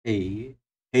Hey,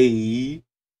 hey,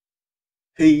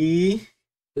 hey.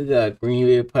 We got Green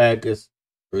Bay Packers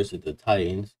versus the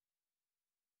Titans.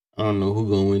 I don't know who's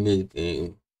gonna win this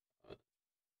game.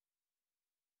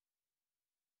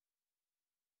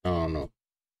 I don't know.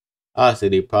 I say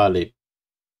they probably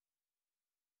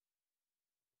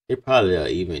an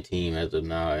even team as of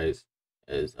now as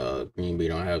Green Bay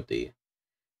don't have the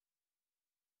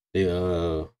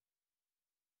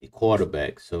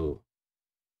quarterback. So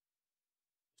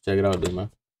check it out, then,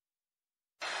 man.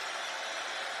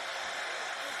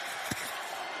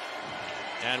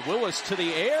 And Willis to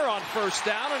the air on first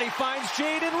down, and he finds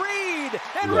Jaden Reed.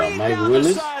 And You got Reed Mike down Willis.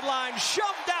 the sideline,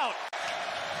 shoved out.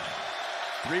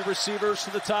 Three receivers to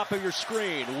the top of your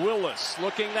screen. Willis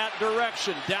looking that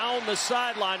direction, down the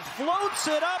sideline, floats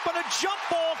it up, and a jump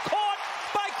ball caught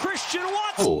by Christian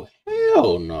Watson. Oh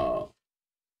hell no!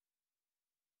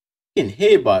 Getting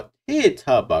head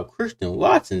top by Christian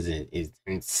Watson is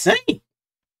insane.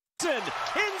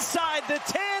 Inside the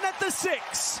 10 at the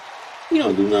 6. He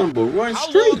don't do nothing but run How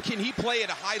straight. long can he play at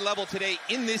a high level today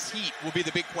in this heat will be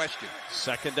the big question.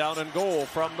 Second down and goal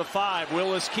from the 5.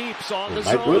 Willis keeps on the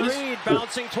Mike zone Willis? read,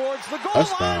 bouncing towards the goal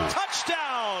line.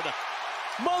 Touchdown!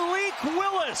 Malik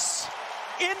Willis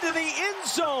into the end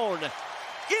zone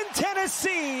in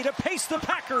Tennessee to pace the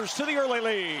Packers to the early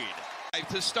lead.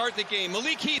 To start the game,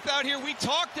 Malik Heath out here. We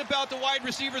talked about the wide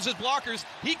receivers as blockers.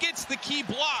 He gets the key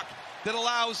block that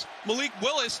allows Malik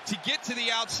Willis to get to the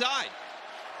outside.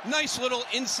 Nice little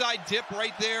inside dip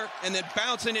right there, and then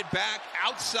bouncing it back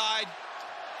outside.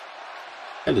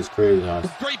 That is crazy.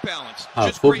 Great balance. How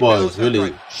Just football great is balance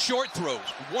really short throws,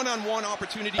 one-on-one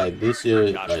opportunity. like this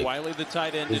year. Josh Like Wiley, the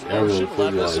tight end this in era of motion. football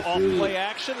Levis is off really, play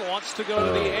action, wants to go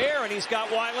to the air, and he's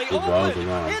got Wiley it rolls open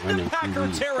around into running Packer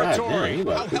QBs. territory. God damn, he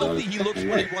about How to put all healthy this he looks fucking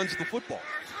when he work. runs the football.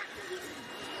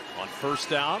 On first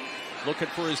down, looking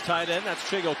for his tight end. That's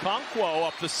Chigo Okonkwo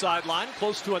up the sideline,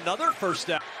 close to another first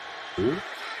down. Ooh.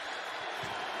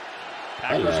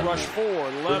 Packers rush 4.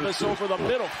 Levis over the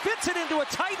middle, fits it into a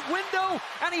tight window,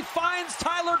 and he finds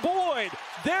Tyler Boyd.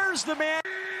 There's the man.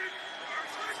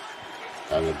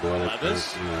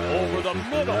 Levis over the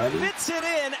middle, fits it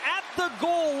in at the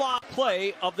goal line.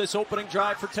 Play of this opening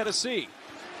drive for Tennessee.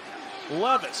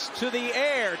 Levis to the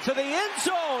air, to the end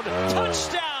zone.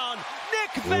 Touchdown,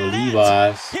 Nick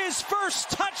Van his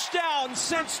first touchdown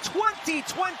since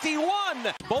 2021.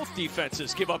 Both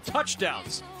defenses give up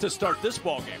touchdowns to start this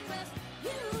ball game.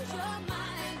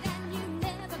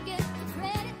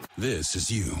 This is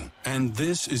you, and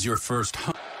this is your first.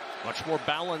 Much more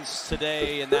balance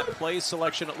today in that play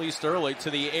selection, at least early. To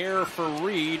the air for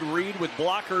Reed. Reed with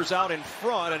blockers out in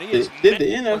front, and he is Did the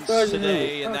NFL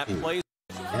today in that play.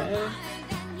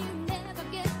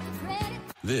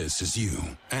 This is you,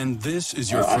 and this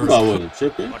is your I first. thought I wasn't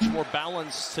tripping. Much more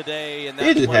balance today in that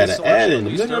They just play had an ad selection, in at the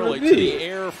least middle of early. the To the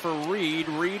video. air for Reed.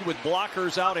 Reed with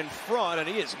blockers out in front, and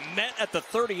he is met at the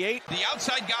 38. The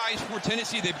outside guys for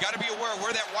Tennessee, they've got to be aware of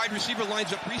where that wide receiver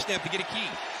lines up pre-snap to get a key.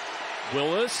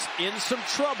 Willis in some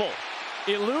trouble.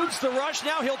 Eludes the rush.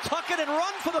 Now he'll tuck it and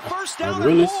run for the first down and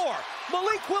Willis. more.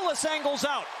 Malik Willis angles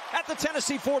out at the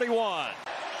Tennessee 41.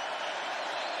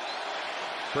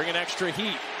 Bringing extra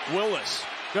heat. Willis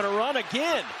going to run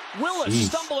again. Willis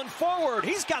stumbling forward.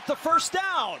 He's got the first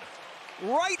down.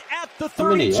 Right at the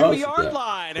 32-yard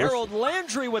line. Harold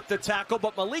Landry with the tackle,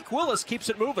 but Malik Willis keeps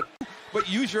it moving. But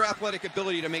use your athletic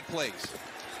ability to make plays.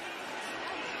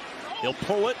 He'll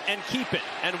pull it and keep it.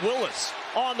 And Willis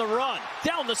on the run.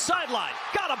 Down the sideline.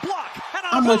 Got a block. And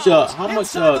How much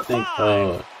y'all think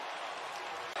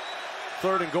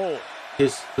third and goal.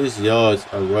 his yards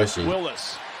are rushing?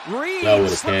 Willis. Reed That would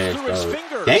have slips through his cashed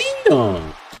fingers.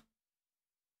 Damn.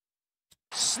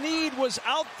 Sneed was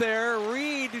out there.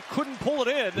 Reed couldn't pull it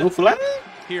in. No flag?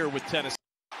 Here with Tennessee.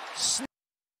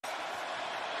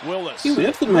 Willis.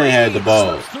 If the man had the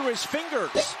ball. Slips through his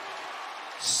fingers.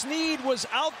 Sneed was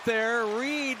out there.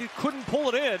 Reed couldn't pull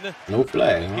it in. No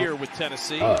flag. Huh? Here with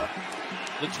Tennessee. The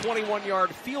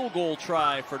 21-yard field goal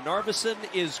try for Narveson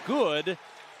is good.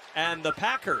 And the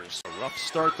Packers. A rough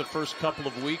start the first couple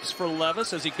of weeks for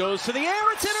Levis as he goes to the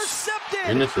air. It's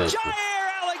intercepted.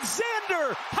 Jair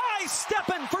Alexander high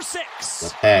stepping for 6. The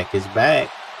Pack is back.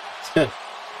 That's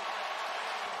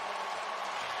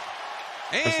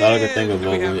all I can think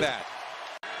about with it.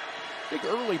 Big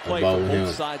early play from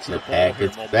both sides of the ball. Pack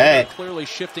is back. Clearly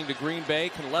shifting to Green Bay.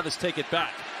 Can Levis take it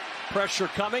back? Pressure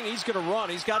coming. He's going to run.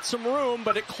 He's got some room,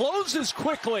 but it closes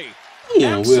quickly.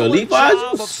 Yeah, Will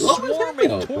job of slow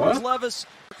swarming towards Levis.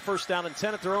 First down and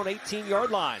 10 at their own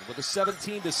 18-yard line with a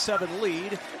 17-7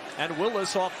 lead. And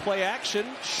Willis off play action,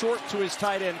 short to his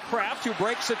tight end Kraft, who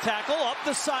breaks a tackle up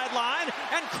the sideline,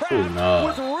 and Kraft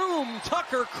with room.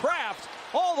 Tucker Kraft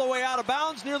all the way out of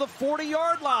bounds near the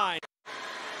 40-yard line.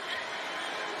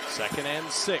 2nd and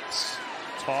 6.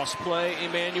 Toss play,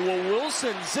 Emmanuel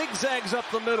Wilson zigzags up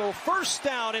the middle. First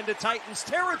down into Titans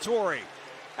territory.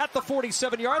 At the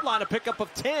 47-yard line, a pickup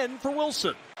of 10 for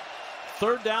Wilson.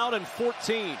 3rd down and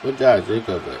 14. Good job,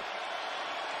 Jacob.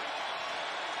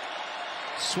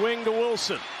 Swing to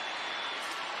Wilson.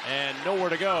 And nowhere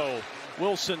to go.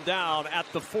 Wilson down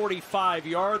at the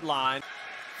 45-yard line.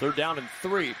 3rd down and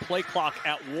 3. Play clock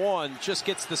at 1. Just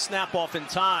gets the snap off in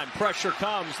time. Pressure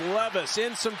comes. Levis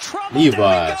in some trouble.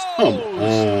 Levi's, come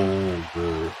on,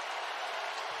 bro.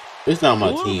 It's not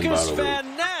my team, by the way.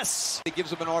 Van Ness. It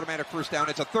gives them an automatic first down.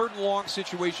 It's a 3rd and long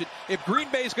situation. If Green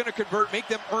Bay is going to convert, make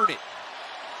them earn it.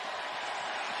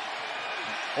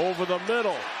 Over the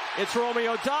middle. It's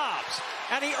Romeo Doubs.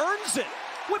 And he earns it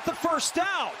with the first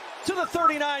down to the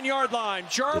 39-yard line.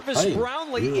 Jarvis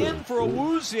Brownlee in for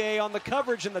Awuzie on the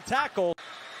coverage and the tackle.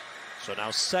 So now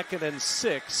 2nd and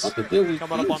 6. Coming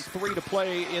up on 3 to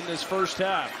play in this first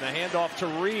half. The handoff to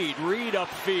Reed. Reed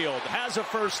upfield. Has a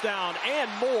first down and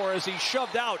more as he's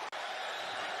shoved out.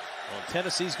 Well,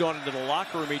 Tennessee's gone into the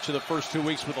locker room each of the first 2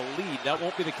 weeks with a lead. That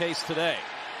won't be the case today.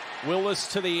 Willis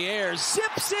to the air.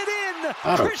 Zips it in.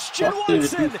 Christian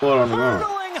Watson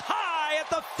hurdling high at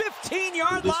the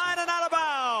 15-yard line and out of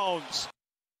bounds.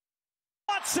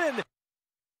 Watson.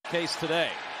 Case today.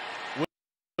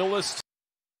 Willis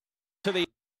to the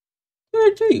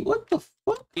air. What the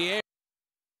fuck?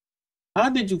 How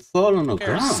did you fall on the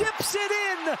ground? Zips it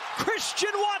in.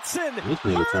 Christian Watson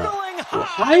hurdling high.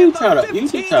 How you try to hold the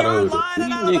 3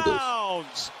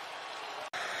 niggas?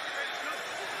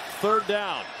 3rd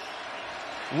down.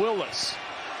 Willis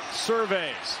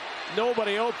surveys.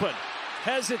 Nobody open.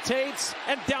 Hesitates,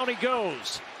 and down he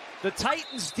goes. The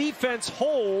Titans defense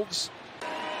holds.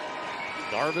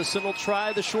 Darvison will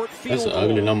try the short field goal. That's an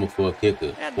ugly number for a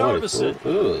kicker. And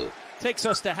Darvison takes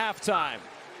us to halftime.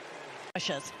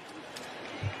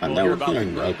 We'll hear about the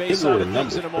Green Bay side of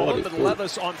things in a moment, but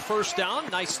Levis on first down.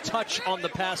 Nice touch on the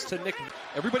pass to Nick.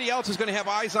 Everybody else is going to have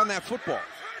eyes on that football.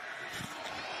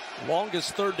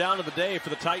 Longest 3rd down of the day for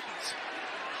the Titans.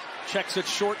 Checks it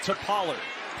short to Pollard.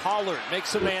 Pollard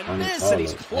makes a man miss, and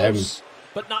he's close,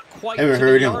 but not quite. I haven't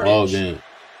heard him all game.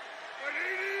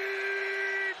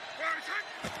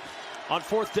 On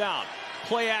 4th down,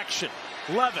 play action.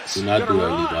 Levis do not do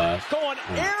run, going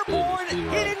airborne. He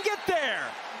didn't get there.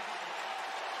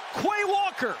 Quay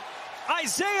Walker,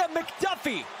 Isaiah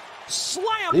McDuffie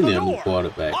slammed the door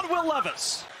on Will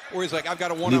Levis. Or he's like, I've got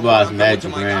a one-on-one. Levi's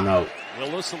magic ran out.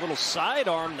 Willis, a little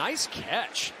sidearm, nice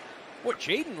catch. Boy,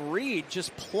 Jaden Reed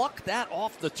just plucked that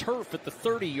off the turf at the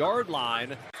 30-yard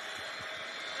line.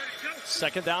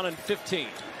 2nd down and 15.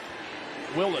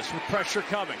 Willis with pressure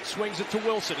coming. Swings it to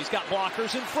Wilson. He's got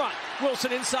blockers in front.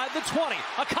 Wilson inside the 20.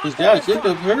 A contact in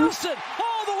front. Wilson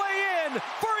all the way in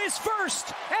for his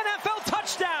first NFL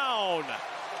touchdown.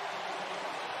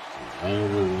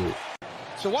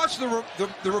 So watch the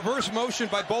reverse motion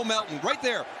by Bo Melton right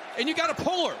there. And you got a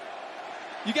puller.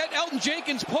 You got Elton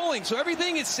Jenkins pulling. So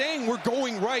everything is saying we're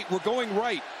going right. We're going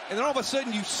right. And then all of a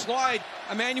sudden you slide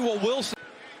Emmanuel Wilson.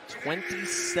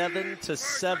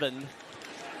 27-7.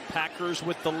 Packers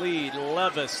with the lead.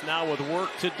 Levis now with work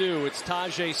to do. It's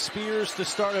Tajay Spears to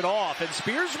start it off. And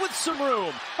Spears with some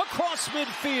room across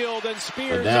midfield. And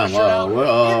Spears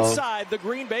inside the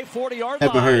Green Bay 40-yard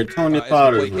line. Haven't heard Tony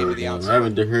Pollard.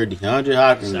 Haven't heard DeAndre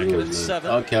Hopkins.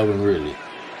 Or Calvin Ridley.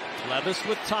 Levis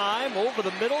with time over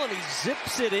the middle, and he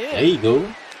zips it in. There you go.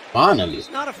 Finally. He's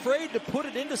not afraid to put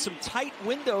it into some tight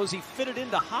windows. He fit it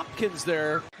into Hopkins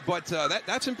there. But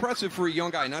that's impressive for a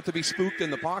young guy, not to be spooked in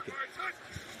the pocket.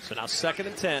 So now 2nd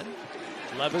and 10.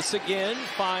 Levis again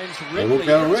finds Ridley.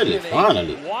 Ridley,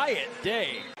 finally. Quiet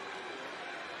day.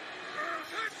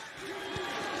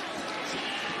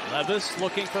 Levis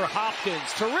looking for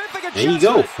Hopkins. Terrific adjustment. There you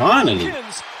go, finally.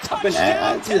 Hopkins, I've been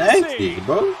asking,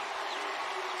 bro.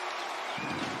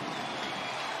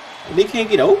 They can't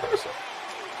get open or something?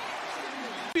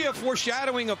 Be a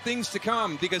foreshadowing of things to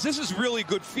come, because this is really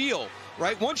good feel,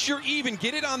 right? Once you're even,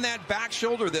 get it on that back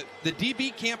shoulder. That the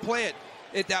DB can't play it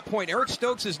at that point. Eric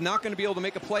Stokes is not going to be able to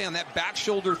make a play on that back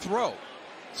shoulder throw.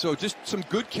 So just some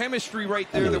good chemistry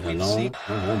right there that we've seen.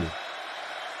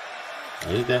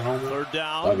 Is that home? 3rd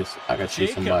down. I got to see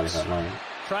somebody home.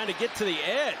 Trying to get to the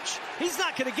edge. He's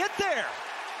not going to get there.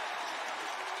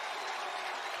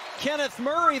 Kenneth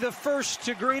Murray, the first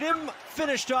to greet him,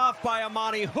 finished off by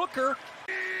Amani Hooker.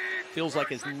 Feels like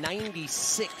his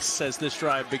 96 as this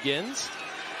drive begins.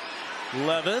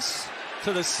 Levis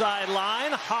to the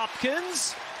sideline.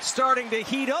 Hopkins starting to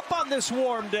heat up on this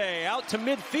warm day. Out to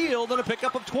midfield and a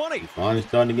pickup of 20. Finally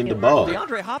starting to get the ball.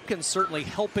 DeAndre Hopkins certainly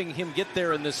helping him get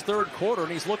there in this third quarter,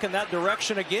 and he's looking that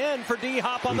direction again for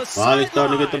D-Hop on the sideline. Finally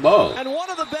starting to get the ball. And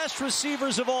one of the best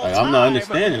receivers of all time. I'm not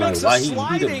understanding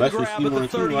why he the best receiver on the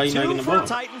team. Why he's not getting the ball?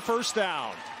 Titan first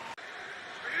down.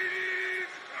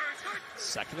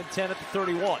 2nd and 10 at the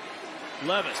 31.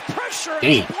 Levis, pressure, and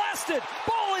he's blasted.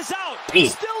 Ball is out.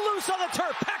 Still loose on the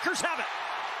turf. Packers have it.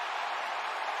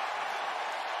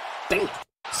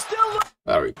 Still loose.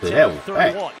 Sorry, play that one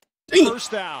back.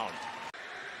 First down.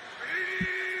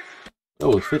 That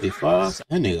was 55.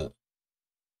 That nigga.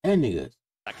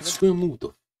 Swim move the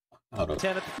fuck out of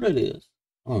it. Who that is?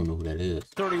 I don't know who that is.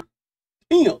 31.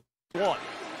 Damn.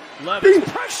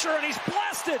 Levis, pressure, and he's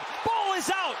blasted. Ball is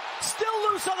out.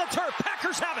 Still loose on the turf.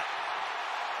 Packers have it.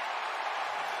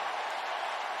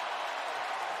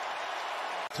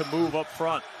 To move up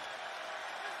front.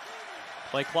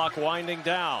 Play clock winding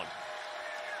down.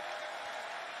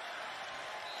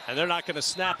 And they're not going to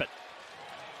snap it.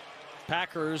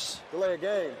 Packers delay of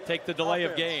game. Take the delay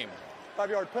of game.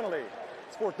 5-yard penalty.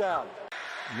 It's 4th down.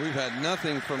 We've had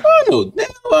nothing from. Oh no,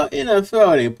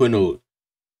 NFL didn't put no.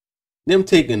 Them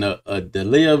taking a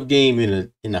delay of game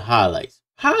in the highlights.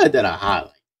 How is that a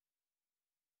highlight?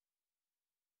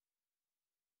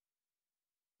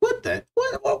 What the?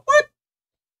 What?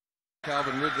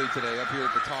 Calvin Ridley today up here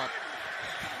at the top.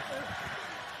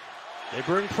 They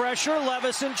bring pressure.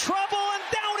 Levis in trouble, and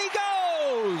down he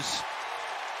goes.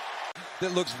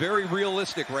 That looks very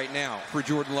realistic right now for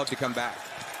Jordan Love to come back.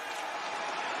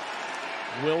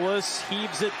 Willis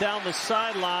heaves it down the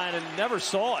sideline and never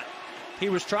saw it. He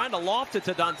was trying to loft it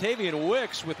to Dontavian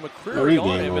Wicks with McCreary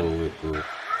on him.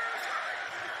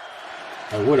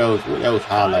 What else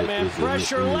highlight is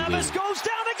pressure. Levis goes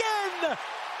down again.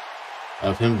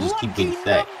 Of him just keep getting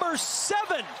sacked. Number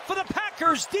 7 for the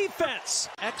Packers defense.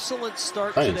 Excellent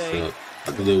start today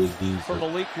for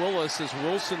Malik Willis as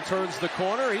Wilson turns the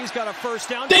corner. He's got a first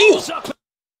down. Damn.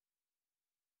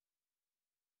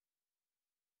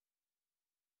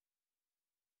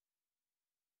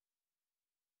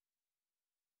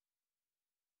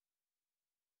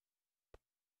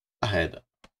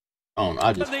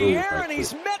 I just in the air, and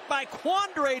he's met by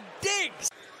Quandre Diggs.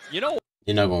 You know,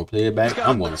 you're not gonna play it back.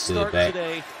 I'm gonna play it back.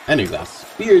 And he got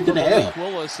speared to the air.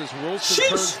 Willis as Wilson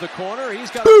turns the corner. He's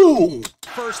got boom.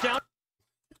 First down.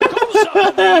 Goes up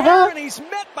in the air, and he's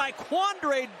met by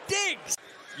Quandre Diggs.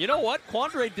 You know what?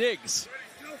 Quandre Diggs.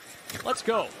 Let's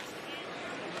go.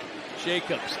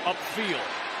 Jacobs upfield,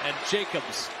 and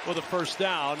Jacobs with a first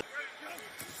down.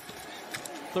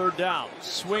 3rd down.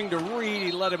 Swing to Reed.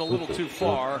 He led him a little too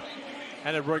far,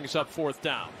 and it brings up 4th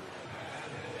down.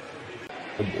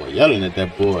 That boy yelling at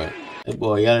that boy. That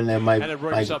boy yelling at Mike. And it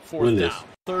brings up 4th Willis. down.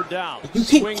 3rd down. You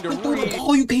Swing can't to throw Reed. the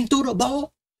ball. You can't throw the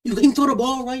ball. You can't throw the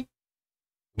ball, right?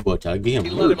 Boy, try to get him. He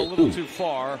led him a little too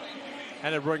far,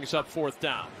 and it brings up 4th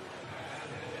down.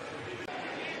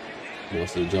 Boy,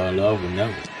 say John Love will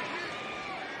never.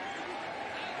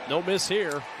 No miss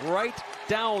here. Right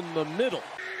down the middle.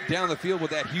 Down the field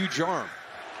with that huge arm.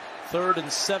 3rd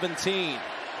and 17.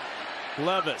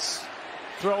 Levis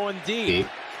throwing deep.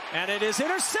 And it is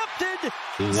intercepted.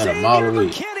 Xavier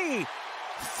McKinney.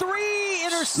 3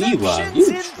 interceptions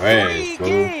in 3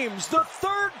 games. The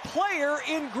 3rd player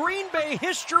in Green Bay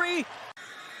history.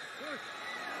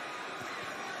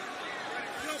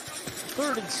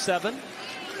 3rd and 7.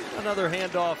 Another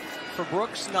handoff for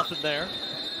Brooks. Nothing there.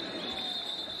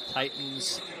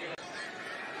 Titans.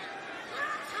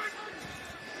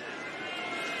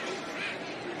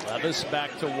 Levis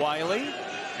back to Wiley,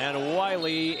 and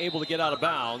Wiley able to get out of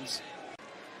bounds.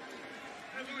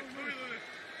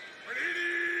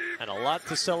 And a lot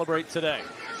to celebrate today.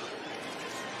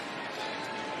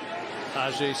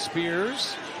 Tajay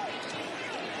Spears,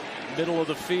 middle of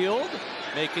the field,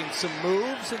 making some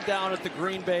moves, and down at the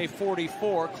Green Bay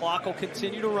 44. Clock will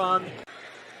continue to run.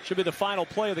 Should be the final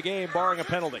play of the game, barring a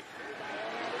penalty.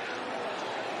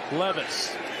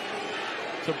 Levis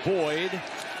to Boyd.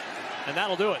 And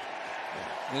that'll do it.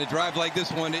 In a drive like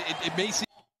this one, it may seem.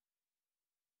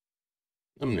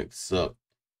 Them niggas suck.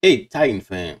 Hey, Titan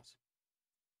fans.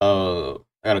 I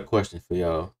got a question for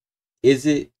y'all. Is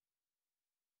it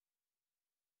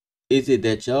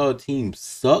that y'all team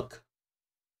suck?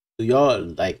 Do y'all,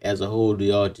 like, as a whole, do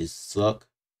y'all just suck?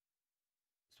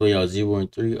 So y'all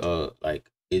 0-3, or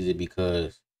like, is it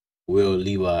because Will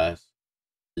Levis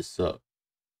just suck?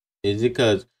 Is it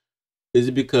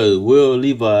because Will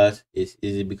Levis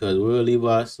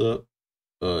suck,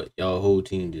 or y'all whole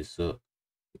team just suck?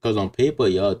 Because on paper,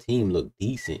 y'all team look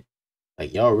decent.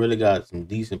 Like y'all really got some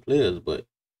decent players, but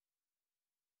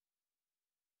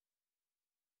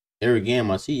every game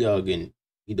I see y'all getting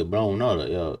either blown out or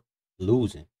y'all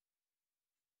losing.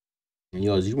 And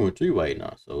y'all 0-3 right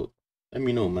now. So let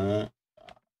me know, man.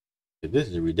 This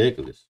is ridiculous.